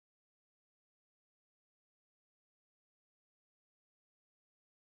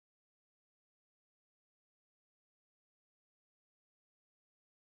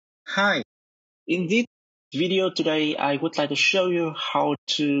Hi, in this video today, I would like to show you how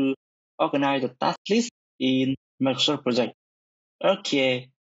to organize the task list in Microsoft Project.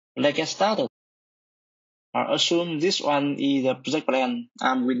 Okay, let's get started. I assume this one is the project plan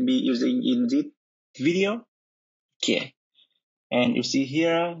I will be using in this video. Okay, and you see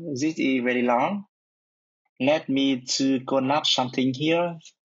here, this is very long. Let me to collapse something here.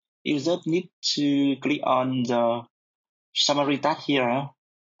 You just need to click on the summary tab here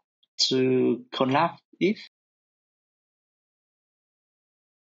to collapse it.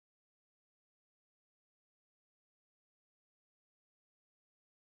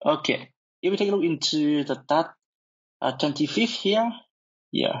 Okay, if we take a look into the task 25th here,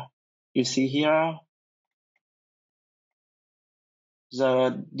 yeah, you see here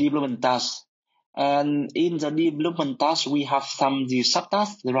the development task. And in the development task, we have some the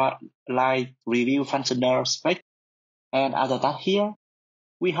subtasks like review functional spec and other tasks here.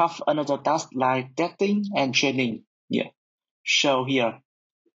 We have another task like testing and training. Yeah, show here.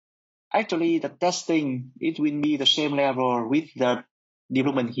 Actually, the testing, it will be the same level with the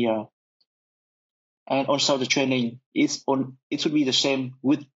development here. And also the training, it should be the same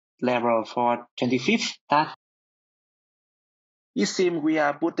with level for 25th task. It seems we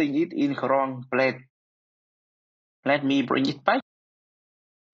are putting it in the wrong place. Let me bring it back.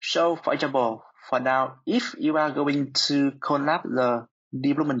 So, for example, for now, if you are going to collapse the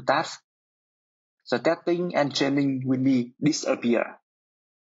development task, the testing and training will be disappear.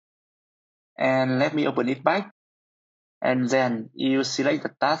 And let me open it back. And then you select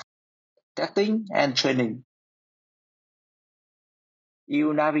the task, testing and training.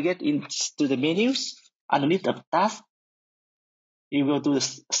 You navigate into the menus underneath the task. You go to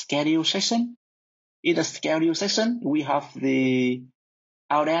the schedule section. In the schedule section, we have the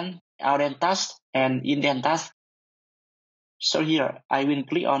outend task and indent task. So here, I will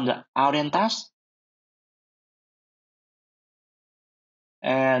click on the outend task.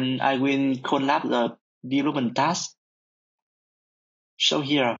 And I will collapse the development task. So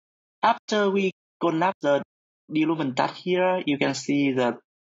here, after we collapse the development task here, you can see the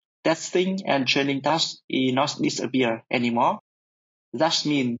testing and training task is not disappear anymore. That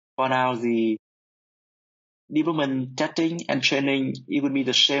means for now the development, testing and training, it will be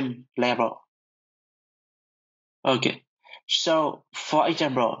the same level. Okay, so for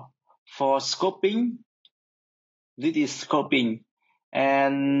example, for scoping, this is scoping,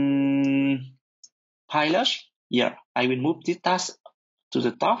 and pilots, yeah, I will move this task to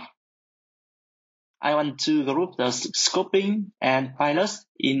the top. I want to group the scoping and pilots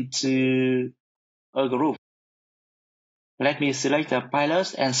into a group. Let me select the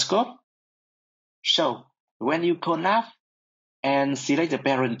pilots and scope. So when you collapse and select the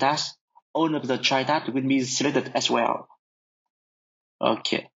parent task, all of the child tasks will be selected as well.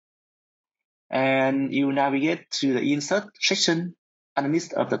 Okay. And you navigate to the insert section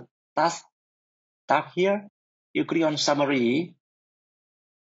underneath of the task tab here. You click on summary.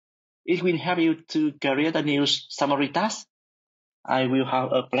 It will help you to create a new summary task. I will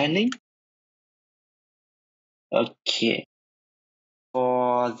have a planning. Okay.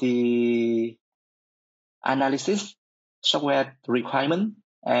 For the analysis, software requirement,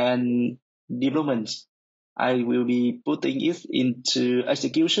 and development, I will be putting it into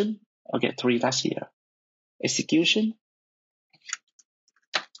execution. Okay, 3 tasks here. Execution.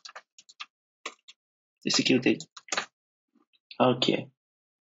 Executing. Okay.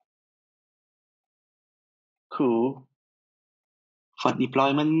 Cool. For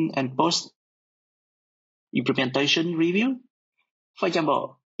deployment and post implementation review. For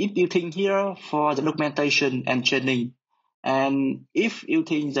example, if you think here for the documentation and training, and if you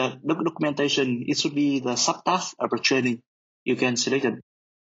think the documentation, it should be the subtask of the training, you can select the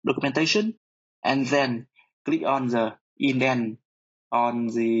documentation and then click on the indent on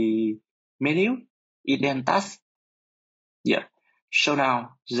the menu, indent task. Yeah. So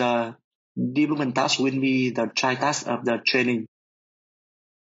now the development task will be the child task of the training.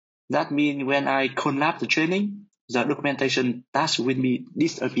 That means when I collapse the training, the documentation task will be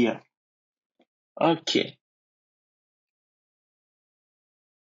disappear. Okay.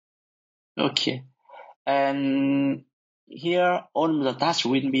 Okay. And here all the tasks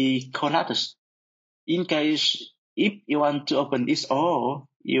will be collapsed. In case if you want to open this all,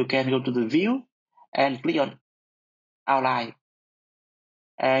 you can go to the view and click on outline.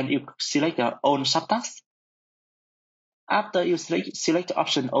 And you select your own subtask. After you select the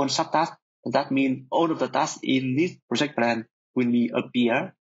option on subtask, that means all of the tasks in this project plan will be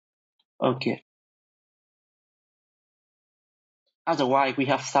appear. Okay. Otherwise, we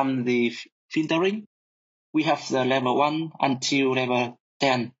have some the filtering. We have the level 1 until level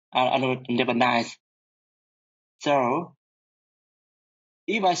 10. level 9. So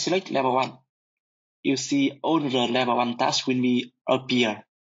if I select level 1, you see all the level 1 tasks will be appear.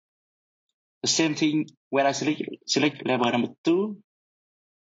 The same thing when I select level number 2,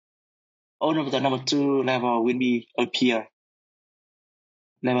 all of the number 2 level will be appear.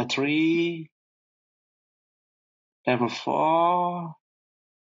 Level 3, level 4,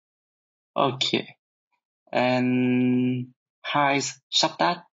 okay, and high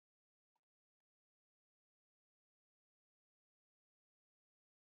subtask.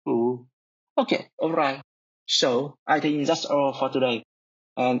 Ooh. Okay, alright. So I think that's all for today.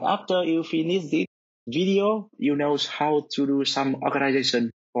 And after you finish this video, you know how to do some organization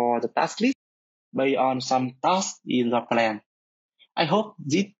for the task list based on some tasks in the plan. I hope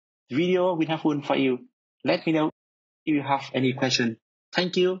this video will helpful for you. Let me know if you have any question.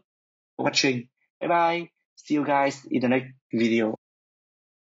 Thank you for watching. Bye bye. See you guys in the next video.